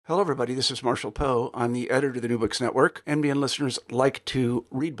Hello, everybody. This is Marshall Poe. I'm the editor of the New Books Network. NBN listeners like to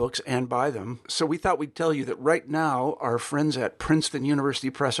read books and buy them. So we thought we'd tell you that right now, our friends at Princeton University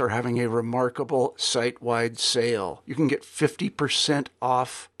Press are having a remarkable site-wide sale. You can get 50%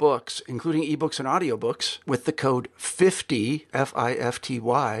 off books, including ebooks and audiobooks, with the code 50,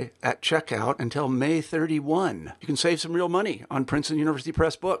 F-I-F-T-Y, at checkout until May 31. You can save some real money on Princeton University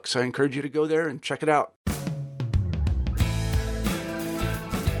Press books. I encourage you to go there and check it out.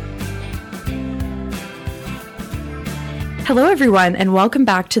 Hello, everyone, and welcome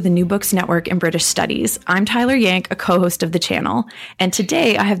back to the New Books Network in British Studies. I'm Tyler Yank, a co-host of the channel, and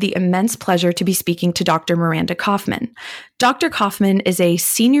today I have the immense pleasure to be speaking to Dr. Miranda Kaufman. Dr. Kaufman is a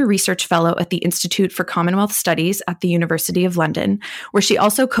senior research fellow at the Institute for Commonwealth Studies at the University of London, where she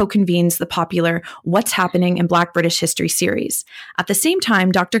also co-convenes the popular What's Happening in Black British History series. At the same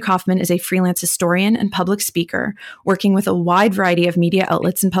time, Dr. Kaufman is a freelance historian and public speaker, working with a wide variety of media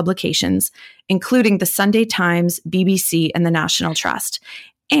outlets and publications, including the Sunday Times, BBC, and the National Trust,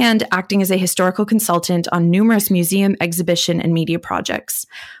 and acting as a historical consultant on numerous museum, exhibition, and media projects.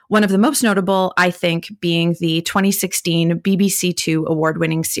 One of the most notable, I think, being the 2016 BBC Two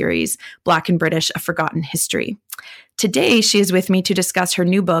award-winning series, Black and British: A Forgotten History. Today, she is with me to discuss her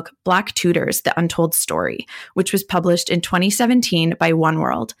new book, Black Tudors: The Untold Story, which was published in 2017 by One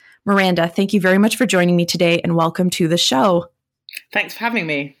World. Miranda, thank you very much for joining me today, and welcome to the show. Thanks for having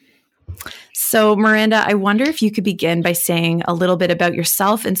me. So, Miranda, I wonder if you could begin by saying a little bit about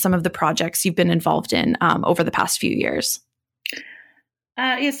yourself and some of the projects you've been involved in over the past few years.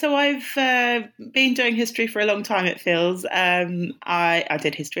 So I've been doing history for a long time, it feels. I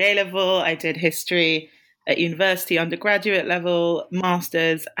did history A-level, I did history at university undergraduate level,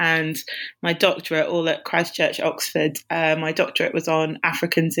 master's, and my doctorate all at Christ Church, Oxford. My doctorate was on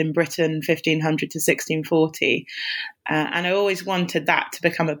Africans in Britain, 1500 to 1640. And I always wanted that to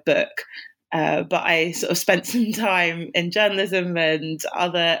become a book. But I sort of spent some time in journalism and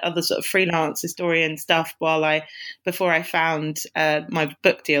other sort of freelance historian stuff before I found my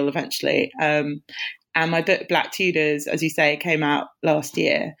book deal eventually. And my book, Black Tudors, as you say, came out last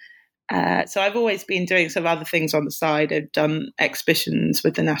year. So I've always been doing some other things on the side. I've done exhibitions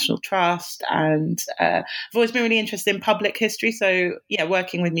with the National Trust, and I've always been really interested in public history. So, yeah,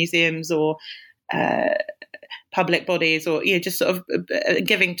 working with museums or public bodies, or just sort of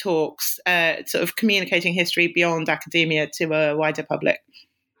giving talks, sort of communicating history beyond academia to a wider public.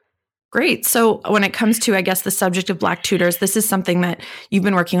 Great. So when it comes to, I guess, the subject of Black Tudors, this is something that you've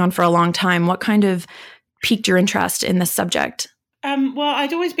been working on for a long time. What kind of piqued your interest in this subject? Well,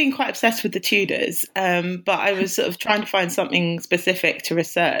 I'd always been quite obsessed with the Tudors, but I was sort of trying to find something specific to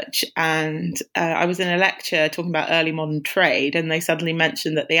research. And I was in a lecture talking about early modern trade, and they suddenly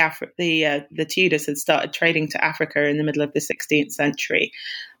mentioned that the Tudors had started trading to Africa in the middle of the 16th century.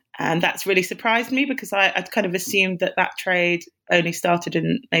 And that's really surprised me, because I'd kind of assumed that trade only started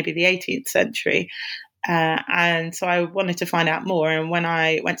in maybe the 18th century. And so I wanted to find out more. And when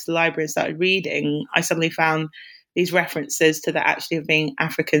I went to the library and started reading, I suddenly found these references to there actually have been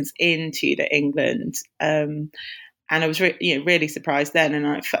Africans in Tudor England. And I was really surprised then.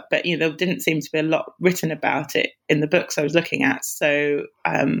 But there didn't seem to be a lot written about it in the books I was looking at. So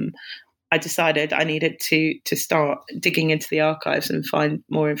I decided I needed to start digging into the archives and find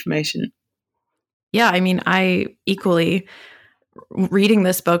more information. Yeah, I mean, I equally, reading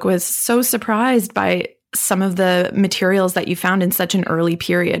this book, was so surprised by some of the materials that you found in such an early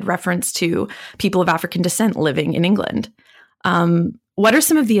period, reference to people of African descent living in England. What are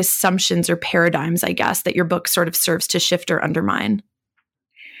some of the assumptions or paradigms, I guess, that your book sort of serves to shift or undermine?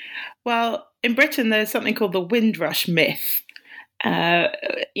 Well, in Britain, there's something called the Windrush myth,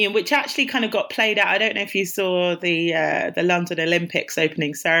 which actually kind of got played out. I don't know if you saw the London Olympics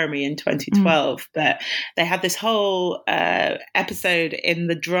opening ceremony in 2012, but they had this whole episode in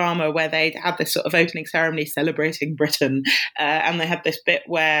the drama where they had this sort of opening ceremony celebrating Britain, and they had this bit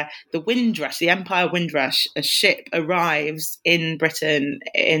where the Windrush, the Empire Windrush, a ship arrives in Britain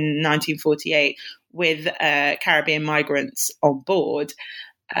in 1948 with Caribbean migrants on board.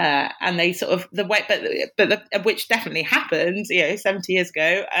 And they sort of which definitely happened, 70 years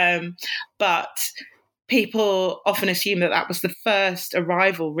ago. But people often assume that was the first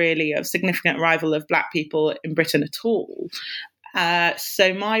arrival, really, of significant arrival of Black people in Britain at all.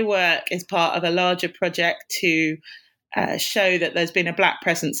 So my work is part of a larger project to show that there's been a Black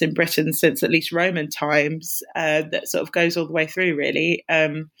presence in Britain since at least Roman times, that sort of goes all the way through, really.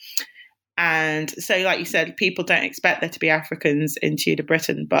 And so, like you said, people don't expect there to be Africans in Tudor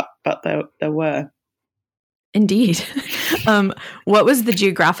Britain, but there were. Indeed. What was the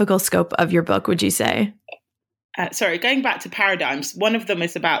geographical scope of your book, would you say? going back to paradigms, one of them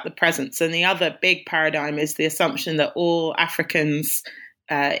is about the presence, and the other big paradigm is the assumption that all Africans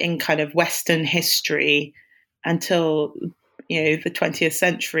in kind of Western history until the 20th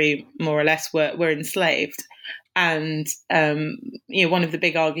century, more or less, were enslaved. And one of the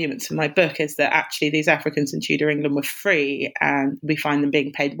big arguments in my book is that actually these Africans in Tudor England were free, and we find them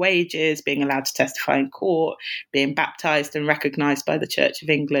being paid wages, being allowed to testify in court, being baptized and recognized by the Church of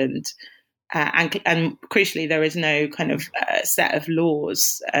England. And crucially, there is no kind of set of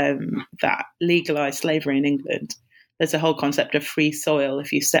laws that legalize slavery in England. There's a whole concept of free soil.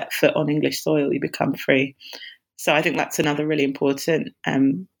 If you set foot on English soil, you become free. So I think that's another really important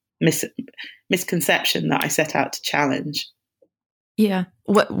misconception that I set out to challenge. Yeah.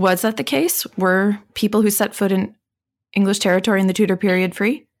 What was that the case? Were people who set foot in English territory in the Tudor period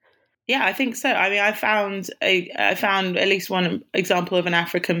free? Yeah, I think so. I mean, I found at least one example of an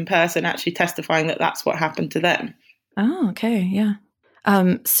African person actually testifying that that's what happened to them. Oh, okay. Yeah.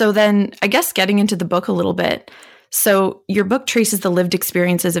 So then I guess getting into the book a little bit. So your book traces the lived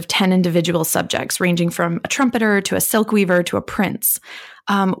experiences of 10 individual subjects, ranging from a trumpeter to a silk weaver to a prince.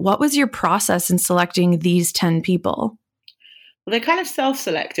 What was your process in selecting these 10 people? Well, they're kind of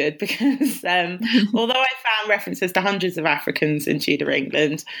self-selected because although I found references to hundreds of Africans in Tudor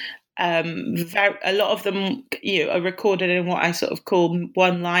England, a lot of them are recorded in what I sort of call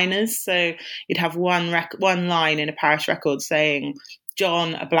one-liners. So you'd have one line in a parish record saying,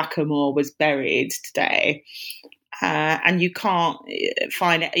 John, a blackamoor, was buried today. And you can't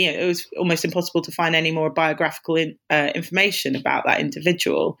find it. It was almost impossible to find any more biographical information about that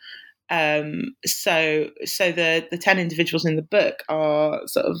individual. So the 10 individuals in the book are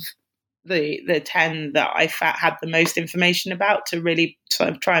sort of the 10 that I had the most information about to really sort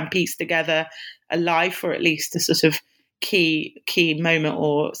of try and piece together a life, or at least a sort of key moment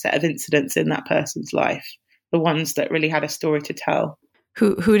or set of incidents in that person's life. The ones that really had a story to tell.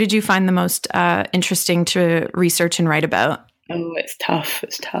 Who did you find the most interesting to research and write about? Oh, it's tough.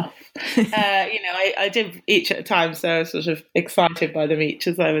 I did each at a time, so I was sort of excited by them each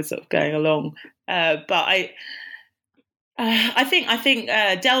as I was sort of going along. But I think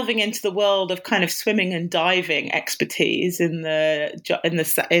delving into the world of kind of swimming and diving expertise in the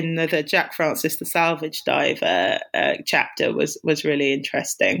Jack Francis the Salvage Diver chapter was really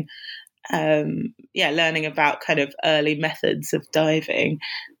interesting. Learning about kind of early methods of diving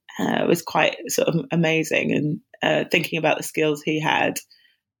was quite sort of amazing, and thinking about the skills he had.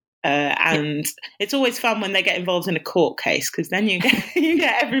 And it's always fun when they get involved in a court case, because then you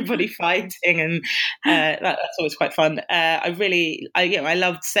get everybody fighting, and that's always quite fun. I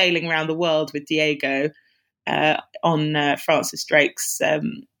loved sailing around the world with Diego on Francis Drake's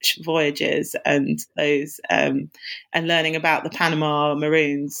voyages, and those and learning about the Panama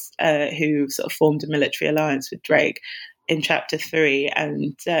Maroons who sort of formed a military alliance with Drake in chapter 3.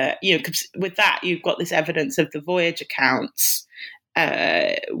 And with that you've got this evidence of the voyage accounts,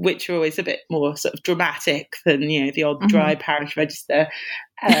 which are always a bit more sort of dramatic than the odd dry parish register,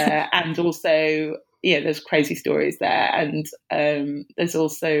 and also there's crazy stories there, and there's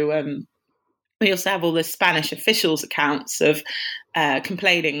also we also have all the Spanish officials' accounts of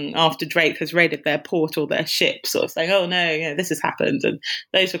complaining after Drake has raided their port or their ship, sort of saying, "Oh no, this has happened," and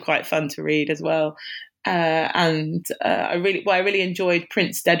those were quite fun to read as well. I really enjoyed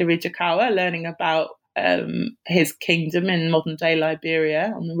Prince Dederick Okawa, learning about his kingdom in modern day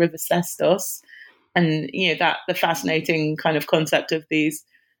Liberia on the River Sestos, and the fascinating kind of concept of these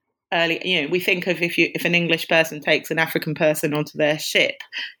early. We think of if an English person takes an African person onto their ship,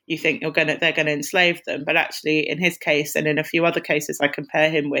 you think they're going to enslave them, but actually in his case and in a few other cases I compare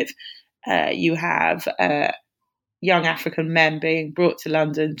him with, you have young African men being brought to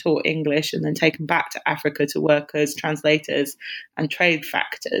London, taught English, and then taken back to Africa to work as translators and trade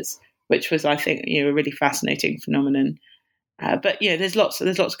factors, which was, I think, a really fascinating phenomenon. But there's lots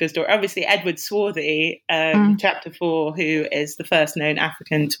of good stories. Obviously, Edward Swarthy, chapter 4, who is the first known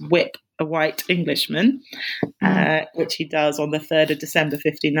African to whip a white Englishman, which he does on the 3rd of December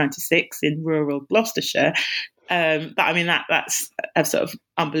 1596 in rural Gloucestershire. But I mean that's a sort of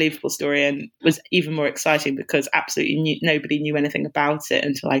unbelievable story, and was even more exciting because absolutely nobody knew anything about it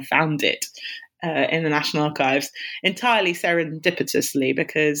until I found it in the National Archives, entirely serendipitously,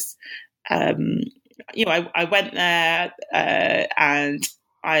 because I went there and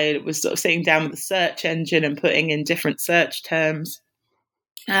I was sort of sitting down with the search engine and putting in different search terms,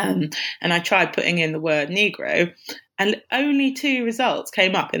 and I tried putting in the word Negro, and only 2 results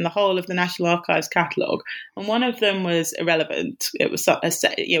came up in the whole of the National Archives catalogue, and one of them was irrelevant. It was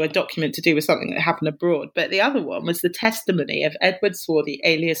a document to do with something that happened abroad, but the other one was the testimony of Edward Swarthy,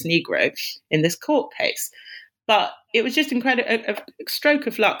 alias Negro, in this court case. But it was just incredible, a stroke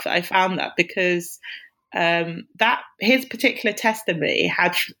of luck that I found that, because that his particular testimony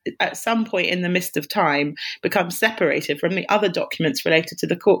had at some point in the midst of time become separated from the other documents related to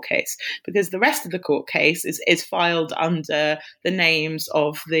the court case, because the rest of the court case is filed under the names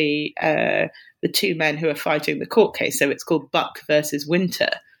of the two men who are fighting the court case. So it's called Buck versus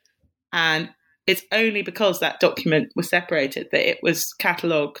Winter. And it's only because that document was separated that it was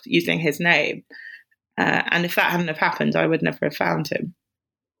catalogued using his name. And if that hadn't have happened, I would never have found him.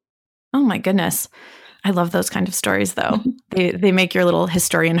 Oh my goodness. I love those kind of stories, though. They make your little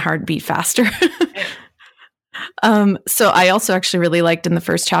historian heart beat faster. So I also actually really liked in the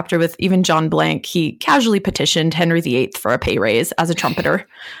first chapter with even John Blank, he casually petitioned Henry VIII for a pay raise as a trumpeter.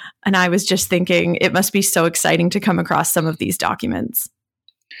 And I was just thinking it must be so exciting to come across some of these documents.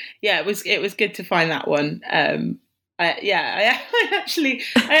 Yeah, it was good to find that one. I actually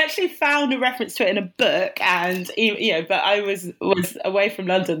found a reference to it in a book, and but I was away from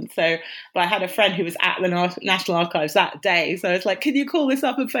London, but I had a friend who was at the National Archives that day, so I was like, "Can you call this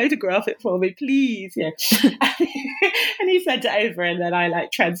up and photograph it for me, please?" Yeah, and he sent it over, and then I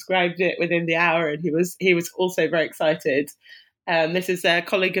transcribed it within the hour, and he was also very excited. This is a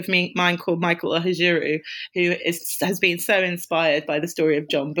colleague of mine called Michael Ohajuru, who has been so inspired by the story of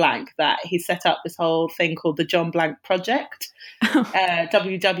John Blank that he set up this whole thing called the John Blank Project,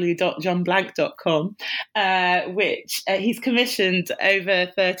 www.johnblank.com, which he's commissioned over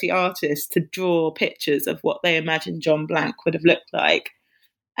 30 artists to draw pictures of what they imagine John Blank would have looked like.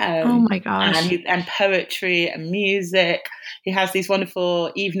 Oh my gosh. And poetry and music. He has these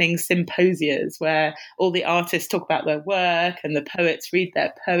wonderful evening symposias where all the artists talk about their work and the poets read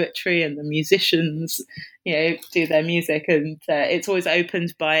their poetry and the musicians, do their music. And it's always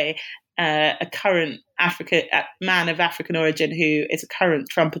opened by a current man of African origin who is a current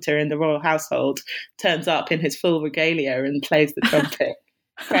trumpeter in the royal household, turns up in his full regalia and plays the trumpet.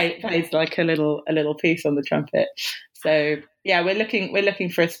 plays like a little piece on the trumpet. So yeah, we're looking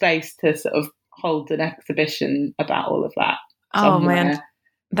for a space to sort of hold an exhibition about all of that. Oh man,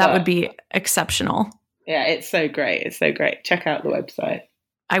 that would be exceptional. Yeah, it's so great. It's so great. Check out the website.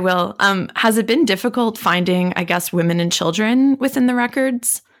 I will. Has it been difficult finding, I guess, women and children within the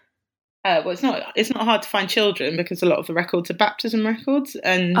records? Well, it's not hard to find children because a lot of the records are baptism records,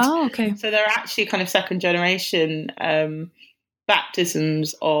 and okay. So they're actually kind of second generation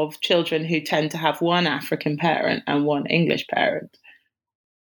baptisms of children who tend to have one African parent and one English parent,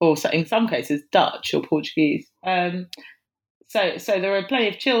 or in some cases Dutch or Portuguese. So there are plenty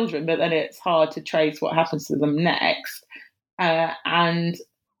of children, but then it's hard to trace what happens to them next. And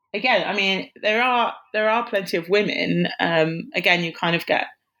again, I mean, there are plenty of women. Again, you kind of get,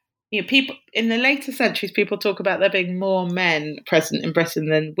 people in the later centuries, people talk about there being more men present in Britain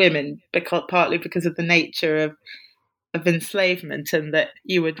than women, partly because of the nature of enslavement, and that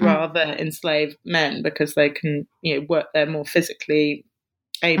you would rather enslave men because they can, work, they're more physically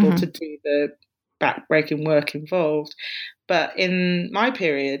able to do the back-breaking work involved. But in my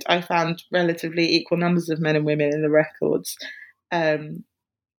period, I found relatively equal numbers of men and women in the records. But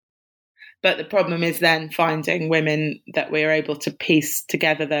the problem is then finding women that we're able to piece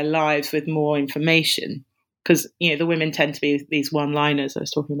together their lives with more information, because, the women tend to be these one-liners I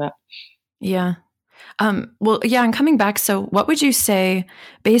was talking about. Yeah. Well, yeah, and coming back, so what would you say,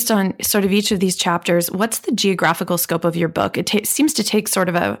 based on sort of each of these chapters, what's the geographical scope of your book? It seems to take sort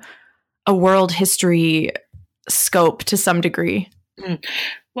of a world history scope to some degree.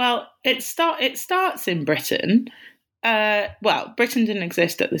 Well, it starts in Britain. Britain didn't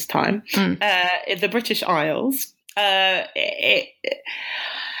exist at this time. The British Isles.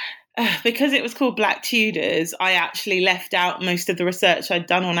 Because it was called Black Tudors, I actually left out most of the research I'd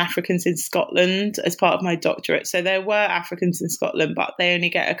done on Africans in Scotland as part of my doctorate. So there were Africans in Scotland, but they only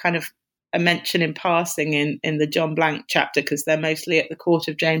get a mention in passing in the John Blank chapter, because they're mostly at the court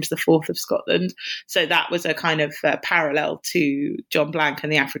of James IV of Scotland. So that was a kind of parallel to John Blank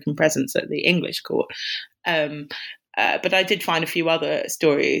and the African presence at the English court. But I did find a few other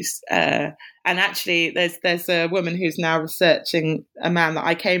stories. And actually, there's a woman who's now researching a man that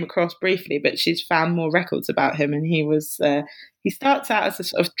I came across briefly, but she's found more records about him. And he starts out as a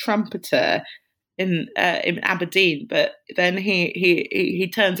sort of trumpeter in Aberdeen, but then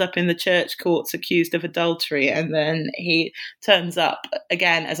he turns up in the church courts accused of adultery, and then he turns up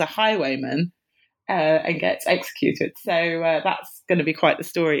again as a highwayman and gets executed. So that's going to be quite the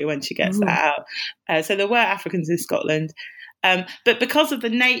story when she gets that out. So there were Africans in Scotland. But because of the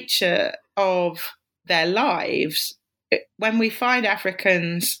nature of their lives, when we find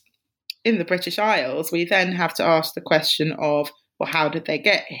Africans in the British Isles, we then have to ask the question of, well, how did they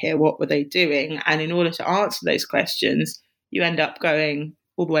get here? What were they doing? And in order to answer those questions, you end up going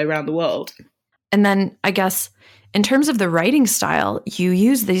all the way around the world. And then I guess in terms of the writing style, you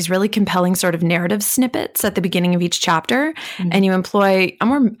use these really compelling sort of narrative snippets at the beginning of each chapter, and you employ a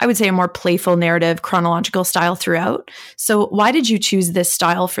more playful narrative chronological style throughout. So why did you choose this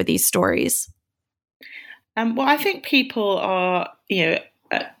style for these stories? Well, I think people are,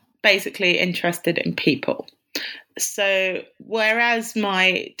 basically interested in people. So whereas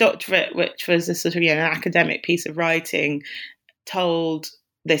my doctorate, which was a sort of an academic piece of writing, told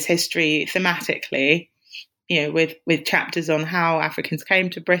this history thematically, with chapters on how Africans came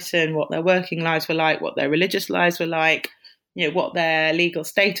to Britain, what their working lives were like, what their religious lives were like, what their legal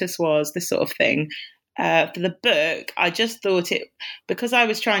status was, this sort of thing. For the book, I just thought because I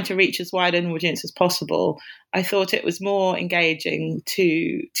was trying to reach as wide an audience as possible, I thought it was more engaging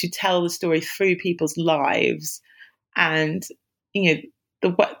to tell the story through people's lives, and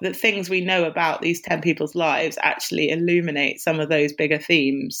the things we know about these 10 people's lives actually illuminate some of those bigger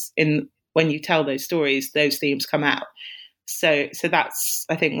themes. When you tell those stories, those themes come out. So that's,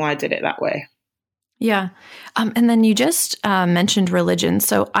 I think, why I did it that way. Yeah. And then you just mentioned religion.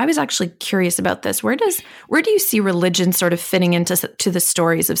 So I was actually curious about this. Where do you see religion sort of fitting into the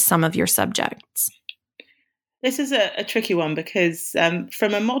stories of some of your subjects? This is a tricky one because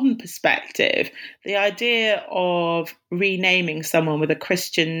from a modern perspective, the idea of renaming someone with a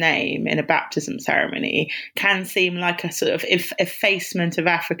Christian name in a baptism ceremony can seem like a sort of effacement of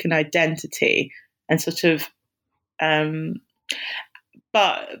African identity and sort of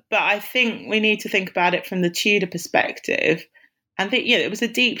But I think we need to think about it from the Tudor perspective. And it was a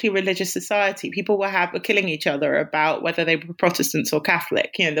deeply religious society. People were killing each other about whether they were Protestants or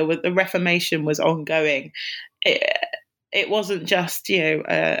Catholic. The Reformation was ongoing. It wasn't just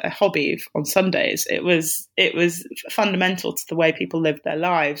a hobby on Sundays. It was fundamental to the way people lived their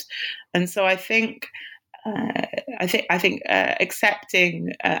lives. And so I think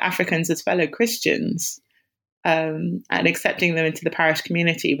accepting Africans as fellow Christians and accepting them into the parish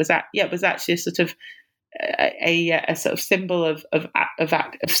community was actually a sort of a sort of symbol of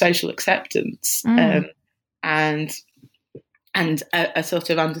social acceptance, and a sort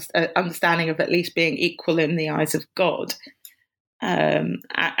of understanding of at least being equal in the eyes of God.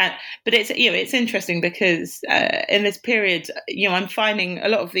 But it's interesting because in this period, I'm finding a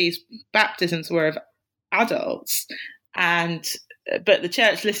lot of these baptisms were of adults, but the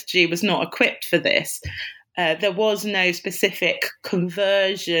church liturgy was not equipped for this. There was no specific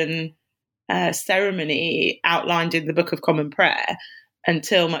conversion ceremony outlined in the Book of Common Prayer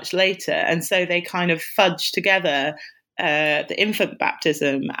until much later. And so they kind of fudged together the infant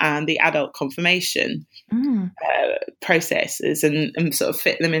baptism and the adult confirmation processes and sort of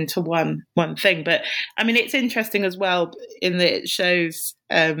fit them into one thing. But I mean, it's interesting as well in that it shows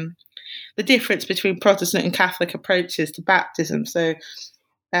the difference between Protestant and Catholic approaches to baptism. So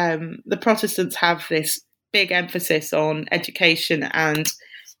the Protestants have this big emphasis on education and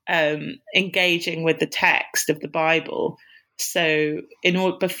engaging with the text of the Bible. So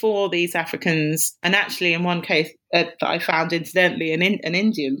before these Africans, and actually in one case that I found incidentally an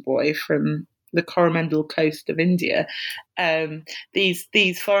Indian boy from the Coromandel coast of India,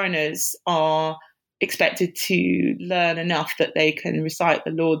 these foreigners are expected to learn enough that they can recite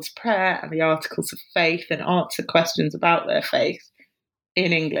the Lord's Prayer and the Articles of Faith and answer questions about their faith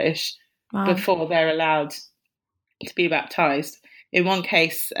in English before they're allowed to be baptized. In one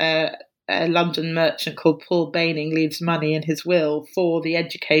case, a London merchant called Paul Baining leaves money in his will for the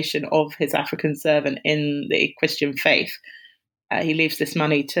education of his African servant in the Christian faith. He leaves this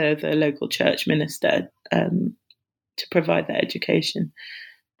money to the local church minister to provide that education.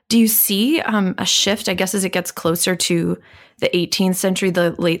 Do you see a shift, I guess, as it gets closer to the 18th century,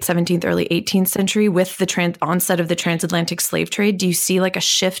 the late 17th, early 18th century, with the onset of the transatlantic slave trade? Do you see like a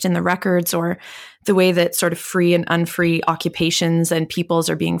shift in the records or the way that sort of free and unfree occupations and peoples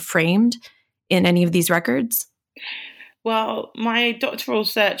are being framed in any of these records? Well, my doctoral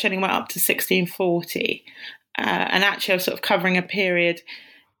research only went up to 1640. And actually I was sort of covering a period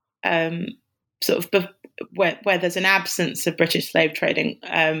where there's an absence of British slave trading.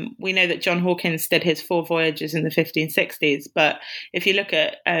 We know that John Hawkins did his 4 voyages in the 1560s, but if you look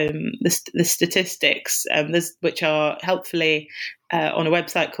at the statistics, which are helpfully on a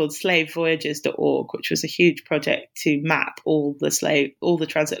website called slavevoyages.org, which was a huge project to map all the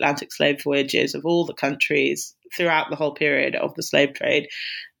transatlantic slave voyages of all the countries throughout the whole period of the slave trade.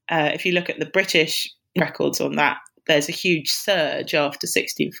 If you look at the British records on that, there's a huge surge after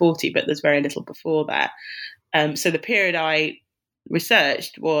 1640, but there's very little before that. So the period I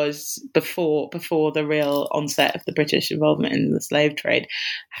researched was before the real onset of the British involvement in the slave trade.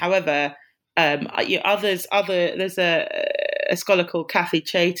 However, there's a scholar called Kathy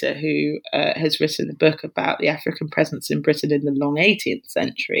Chater who has written a book about the African presence in Britain in the long 18th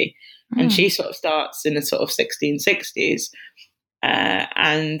century, and she sort of starts in the sort of 1660s,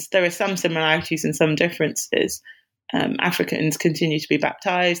 and there are some similarities and some differences. Africans continue to be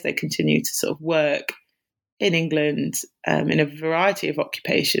baptized, they continue to sort of work in England in a variety of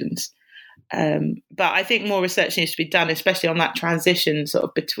occupations. But I think more research needs to be done, especially on that transition sort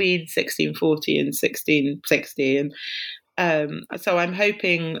of between 1640 and 1660. And so I'm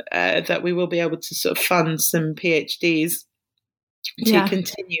hoping that we will be able to sort of fund some PhDs to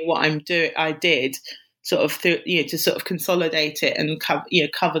continue what I did sort of through, to sort of consolidate it and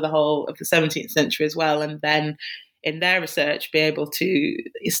cover the whole of the 17th century as well. And then in their research, be able to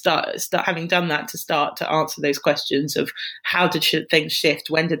start having done that, to start to answer those questions of how did things shift?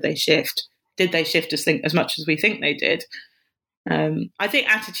 When did they shift? Did they shift as much as we think they did? I think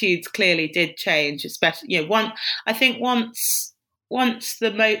attitudes clearly did change, especially I think once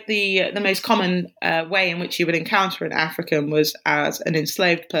the most common way in which you would encounter an African was as an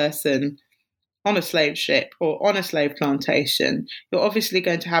enslaved person on a slave ship or on a slave plantation. You're obviously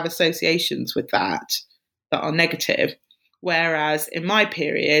going to have associations with that are negative. Whereas in my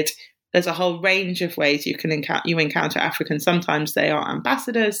period, there's a whole range of ways you encounter Africans. Sometimes they are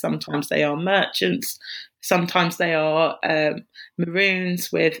ambassadors, sometimes they are merchants, sometimes they are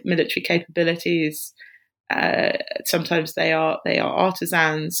maroons with military capabilities. Sometimes they are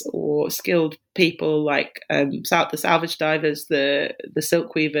artisans or skilled people like the salvage divers, the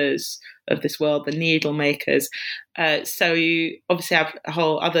silk weavers of this world, the needle makers. So you obviously have a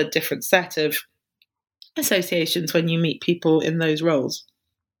whole other different set of associations when you meet people in those roles.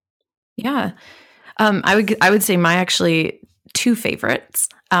 Yeah. I would say my actually two favorites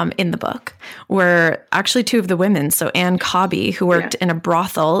in the book were actually two of the women. So Anne Cobby, who worked in a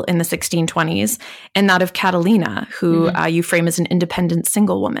brothel in the 1620s, and that of Catalina, who you frame as an independent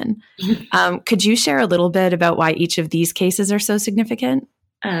single woman. Could you share a little bit about why each of these cases are so significant?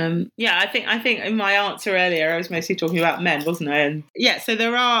 I think in my answer earlier, I was mostly talking about men, wasn't I? And so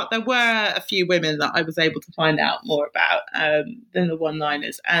there were a few women that I was able to find out more about than the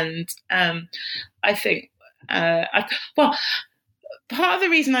one-liners, and I think part of the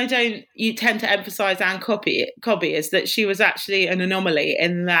reason you tend to emphasise Anne Cobby is that she was actually an anomaly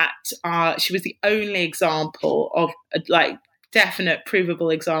in that she was the only example of definite provable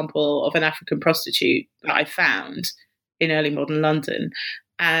example of an African prostitute that I found in early modern London.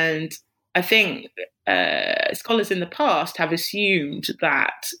 And I think scholars in the past have assumed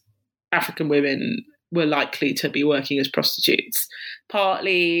that African women were likely to be working as prostitutes,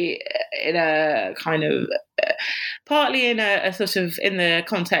 partly in a sort of in the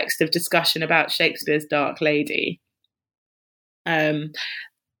context of discussion about Shakespeare's Dark Lady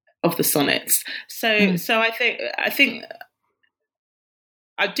of the sonnets. So I think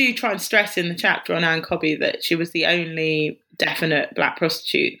I do try and stress in the chapter on Anne Cobby that she was the only definite black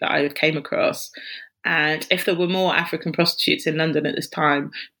prostitute that I came across. And if there were more African prostitutes in London at this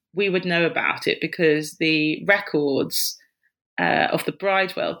time, we would know about it because the records of the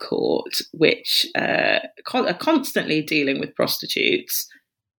Bridewell Court, which are constantly dealing with prostitutes,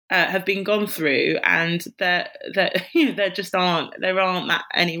 have been gone through, and there aren't that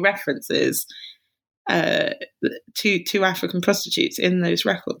any references to African prostitutes in those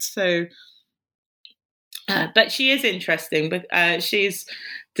records. So, but she is interesting. But she's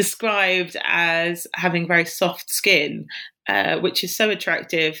described as having very soft skin, which is so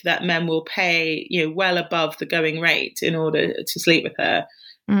attractive that men will pay well above the going rate in order to sleep with her,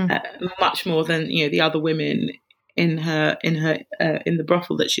 much more than the other women in the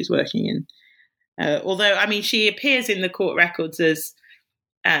brothel that she's working in. Although, I mean, she appears in the court records as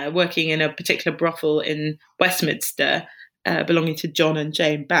working in a particular brothel in Westminster, belonging to John and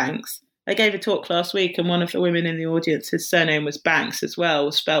Jane Banks. I gave a talk last week, and one of the women in the audience, his surname was Banks as well,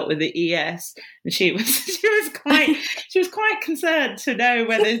 was spelt with the ES, and she was quite concerned to know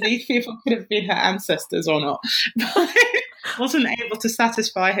whether these people could have been her ancestors or not, but wasn't able to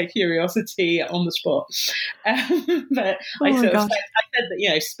satisfy her curiosity on the spot. But I said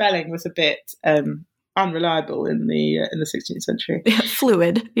that spelling was a bit unreliable in the 16th century.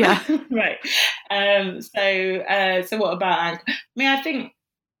 Fluid, yeah. Right. So what about Anne? I mean, I think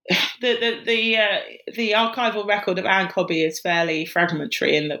the archival record of Anne Cobby is fairly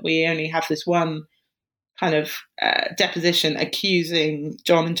fragmentary in that we only have this one kind of deposition accusing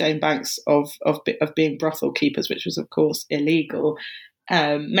John and Jane Banks of being brothel keepers, which was of course illegal.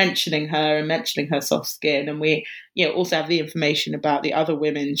 mentioning her and mentioning her soft skin. And we also have the information about the other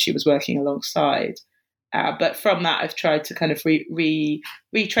women she was working alongside. But from that, I've tried to kind of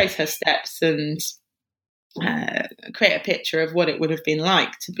retrace her steps and create a picture of what it would have been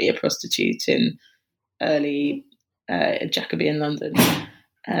like to be a prostitute in early Jacobean London.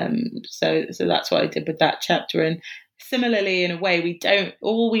 So that's what I did with that chapter. And similarly, in a way,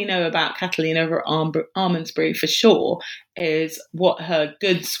 all we know about Catalina of Almondsbury for sure is what her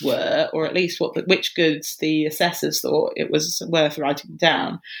goods were, or at least which goods the assessors thought it was worth writing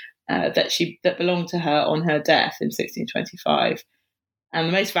down, that belonged to her on her death in 1625. And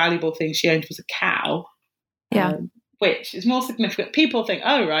the most valuable thing she owned was a cow. Yeah. Which is more significant. People think,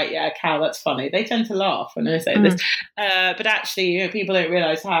 oh, right, yeah, a cow, that's funny. They tend to laugh when I say this. But actually, people don't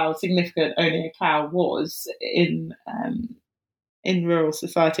realise how significant owning a cow was in rural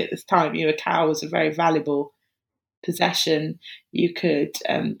society at this time. A cow was a very valuable possession. You could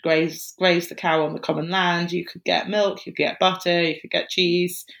graze the cow on the common land. You could get milk, you could get butter, you could get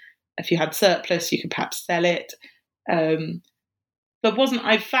cheese. If you had surplus, you could perhaps sell it.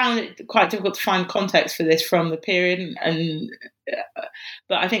 I found it quite difficult to find context for this from the period,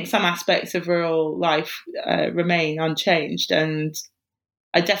 but I think some aspects of rural life remain unchanged. And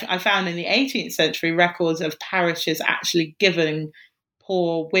I found in the 18th century records of parishes actually giving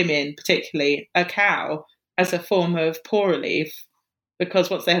poor women, particularly, a cow as a form of poor relief, because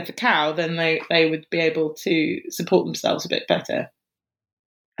once they had the cow, then they would be able to support themselves a bit better,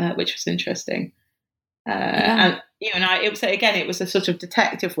 which was interesting. And it was a sort of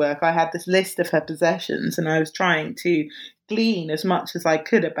detective work. I had this list of her possessions, and I was trying to glean as much as I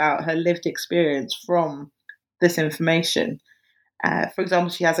could about her lived experience from this information. For example,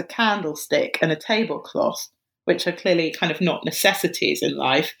 she has a candlestick and a tablecloth, which are clearly kind of not necessities in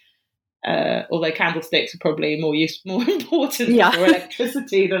life. Although candlesticks are probably more important for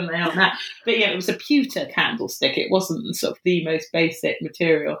electricity than they are now. But it was a pewter candlestick. It wasn't sort of the most basic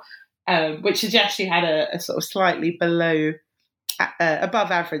material. Which suggests she had a sort of slightly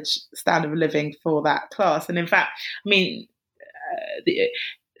above average standard of living for that class. And in fact, I mean, the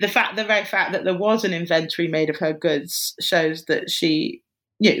very fact that there was an inventory made of her goods shows that she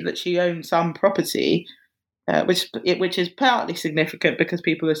owned some property, which is partly significant because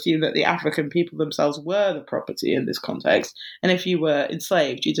people assume that the African people themselves were the property in this context. And if you were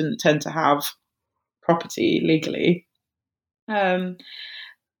enslaved, you didn't tend to have property legally. But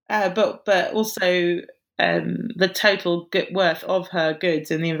also the total worth of her goods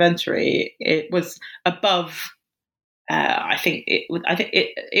in the inventory, it was above. I think it was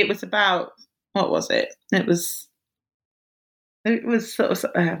about, what was it? It was sort of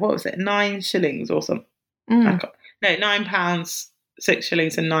what was it? 9 shillings or something. No, £9, 6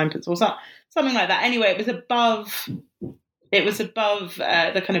 shillings and 9 pence or something like that. Anyway, it was above. It was above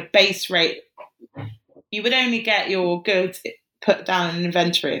the kind of base rate. You would only get your goods put down in an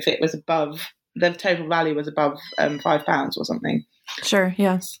inventory if it was above, the total value was above £5 or something. Sure,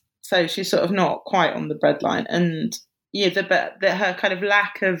 yes. So she's sort of not quite on the breadline. And but her kind of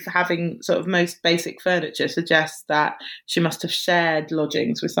lack of having sort of most basic furniture suggests that she must have shared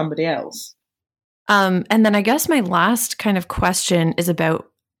lodgings with somebody else. And then I guess my last kind of question is about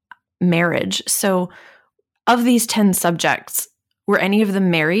marriage. So of these 10 subjects, were any of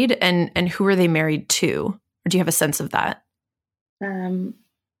them married, and who were they married to? Or do you have a sense of that?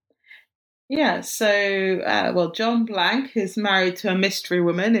 John Blank is married to a mystery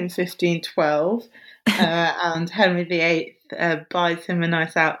woman in 1512, and Henry VIII buys him a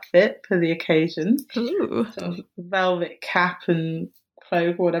nice outfit for the occasion. Ooh. Sort of velvet cap and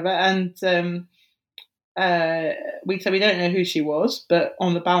cloak or whatever. And we don't know who she was, but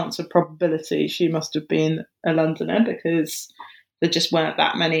on the balance of probability, she must have been a Londoner, because there just weren't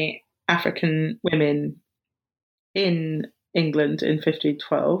that many African women in England in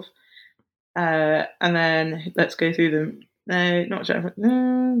 1512. And then let's go through them. No, not Jennifer.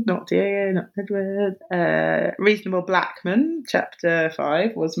 No, not Diego, not Edward. Reasonable Blackman, chapter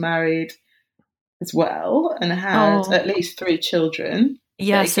 5, was married as well and had at least 3 children.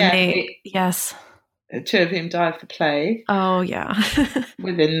 Yes, again, yes. 2 of whom died of the plague. Oh, yeah.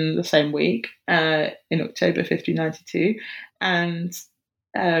 within the same week, in October 1592. And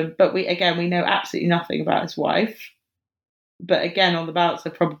but we know absolutely nothing about his wife. But again, on the balance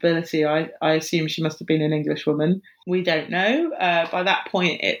of probability, I assume she must have been an English woman. We don't know. By that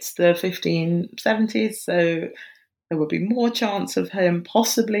point, it's the 1570s, so there would be more chance of him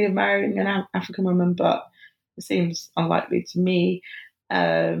possibly of marrying an African woman, but it seems unlikely to me.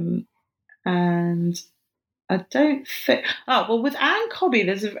 And I don't think... with Anne Cobby,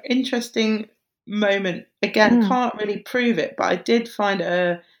 there's an interesting moment. Again, can't really prove it, but I did find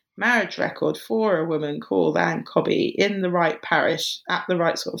a marriage record for a woman called Anne Cobby in the right parish at the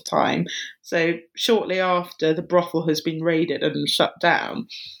right sort of time. So shortly after the brothel has been raided and shut down,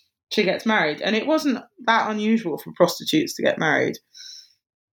 she gets married. And it wasn't that unusual for prostitutes to get married.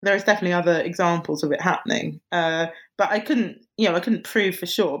 There's definitely other examples of it happening. But I couldn't prove for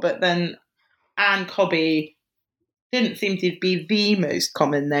sure. But then Anne Cobby didn't seem to be the most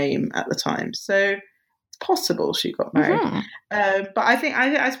common name at the time. So it's possible she got married. But I think,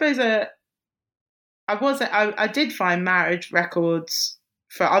 I suppose I did find marriage records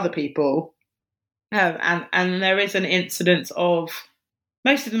for other people. And there is an incidence of,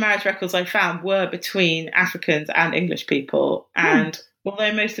 most of the marriage records I found were between Africans and English people. And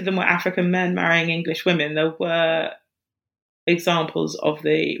although most of them were African men marrying English women, there were examples of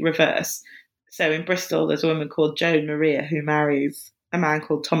the reverse. So in Bristol, there's a woman called Joan Maria who marries a man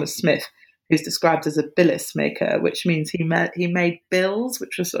called Thomas Smith, who's described as a billis maker, which means he made bills,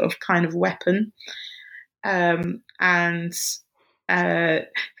 which was sort of kind of weapon. And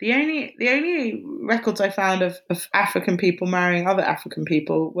the only records I found of African people marrying other African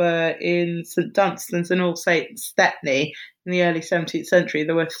people were in St Dunstan's and All Saints, Stepney, in the early 17th century.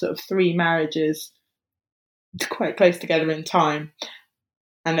 There were sort of 3 marriages quite close together in time,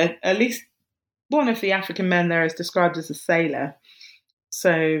 and at least one of the African men there is described as a sailor.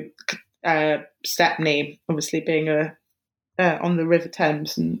 So Stepney, obviously being on the River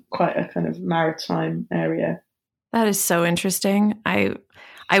Thames and quite a kind of maritime area. That is so interesting.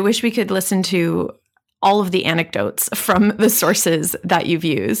 I wish we could listen to all of the anecdotes from the sources that you've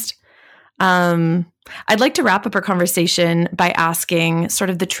used. I'd like to wrap up our conversation by asking sort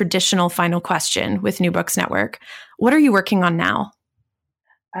of the traditional final question with New Books Network. What are you working on now?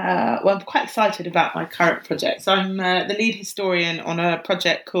 Well, I'm quite excited about my current project. So I'm the lead historian on a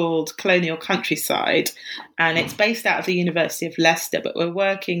project called Colonial Countryside, and it's based out of the University of Leicester, but we're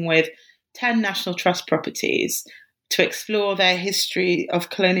working with 10 National Trust properties to explore their history of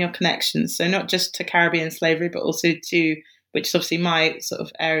colonial connections. So not just to Caribbean slavery, but also to, which is obviously my sort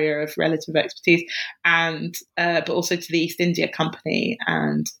of area of relative expertise, and but also to the East India Company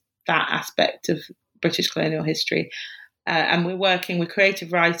and that aspect of British colonial history. And we're working with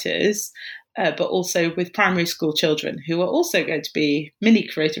creative writers, but also with primary school children who are also going to be mini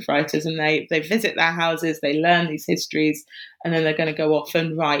creative writers, and they visit their houses, they learn these histories, and then they're going to go off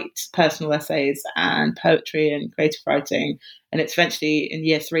and write personal essays and poetry and creative writing. And it's eventually in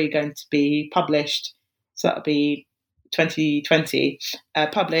year 3 going to be published. So that'll be 2020,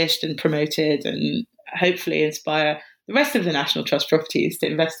 published and promoted, and hopefully inspire the rest of the National Trust properties to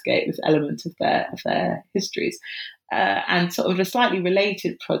investigate this element of their histories. And sort of a slightly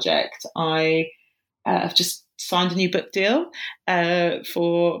related project, I have just signed a new book deal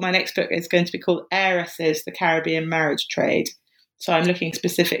for my next book. It's going to be called Heiresses, the Caribbean Marriage Trade. So I'm looking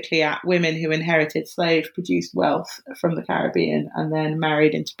specifically at women who inherited slave-produced wealth from the Caribbean and then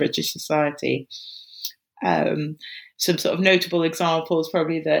married into British society. Some sort of notable examples,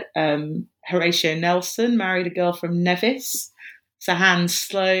 probably that Horatio Nelson married a girl from Nevis. Sir Hans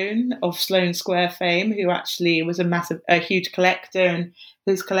Sloane of Sloane Square fame, who actually was a huge collector, and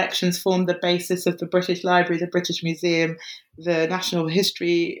whose collections formed the basis of the British Library, the British Museum, the Natural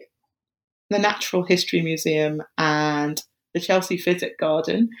History Museum, and the Chelsea Physic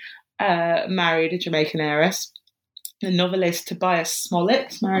Garden, married a Jamaican heiress. The novelist Tobias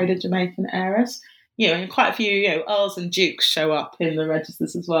Smollett married a Jamaican heiress. And quite a few, earls and dukes show up in the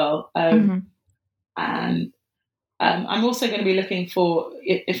registers as well. And I'm also going to be looking for,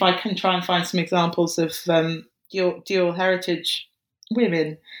 if I can try and find some examples of dual heritage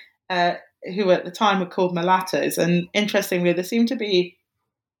women who at the time were called mulattoes. And interestingly, there seem to be,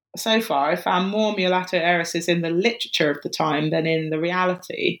 so far, I found more mulatto heiresses in the literature of the time than in the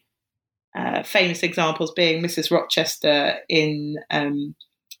reality. Famous examples being Mrs. Rochester in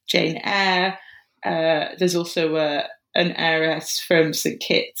Jane Eyre. There's also an heiress from St.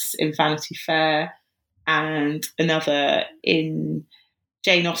 Kitts in Vanity Fair, and another in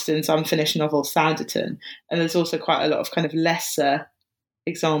Jane Austen's unfinished novel Sanditon. And there's also quite a lot of kind of lesser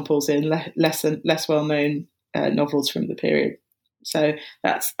examples in less well-known novels from the period. So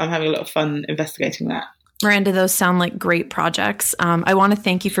I'm having a lot of fun investigating that. Miranda, those sound like great projects. I want to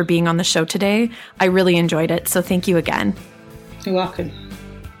thank you for being on the show today. I really enjoyed it, so thank you again. You're welcome.